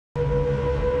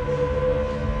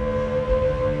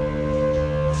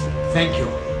Thank you.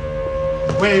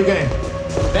 Where are you going?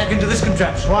 Back into this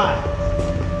contraption. Why?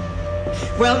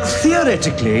 Well,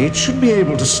 theoretically, it should be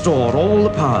able to store all the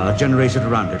power generated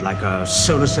around it, like a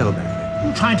solar cell battery.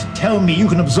 You're trying to tell me you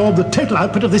can absorb the total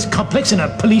output of this complex in a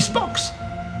police box?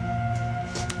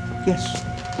 Yes.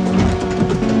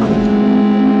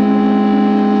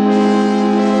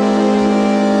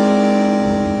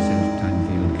 Time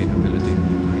field capability,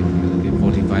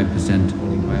 45%,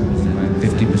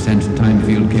 50% time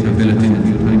field capability,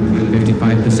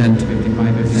 55%,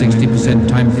 60%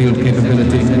 time field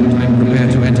capability, prepare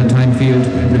to enter time field,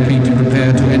 repeat,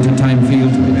 prepare to enter time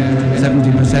field,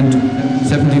 70%,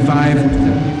 75,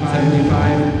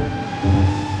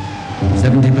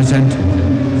 70%,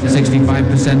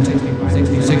 65%,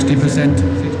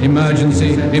 60%,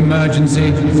 emergency, emergency,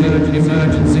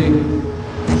 emergency.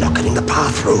 They're not getting the power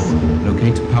through.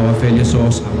 Locate power failure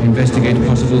source, investigate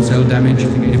possible cell damage,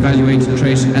 evaluate,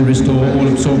 trace and restore all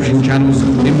absorption channels,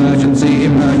 emergency,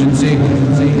 emergency,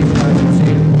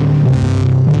 emergency.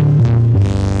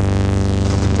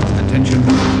 Attention,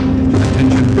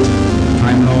 attention,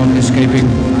 Time Lord escaping,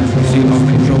 seal off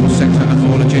control sector and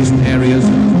all adjacent areas,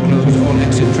 close all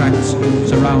exit tracts,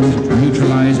 surround,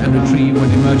 neutralize and retrieve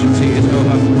when emergency is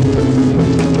over.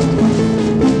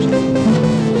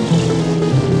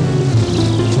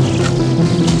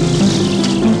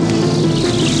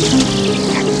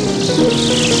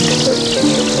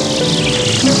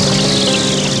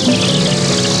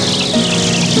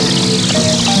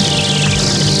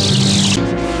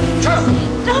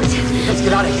 Let's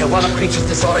get out of here while the creature's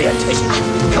disoriented.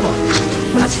 Come on.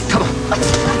 That's it. Come on.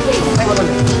 Hang on a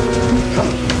minute. Come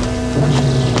on.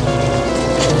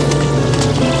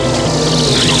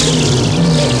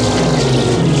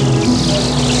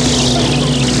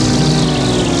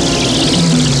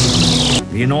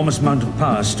 The enormous amount of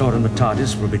power stored in the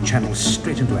TARDIS will be channeled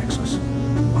straight into Axos.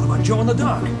 What about Joe in the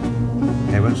dark?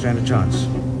 They won't stand a chance.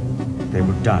 They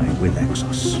will die with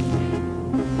Axos.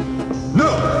 No!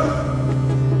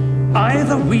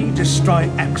 Either we destroy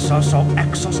Axos or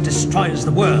Axos destroys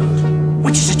the world.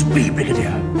 Which is it to be,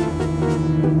 Brigadier?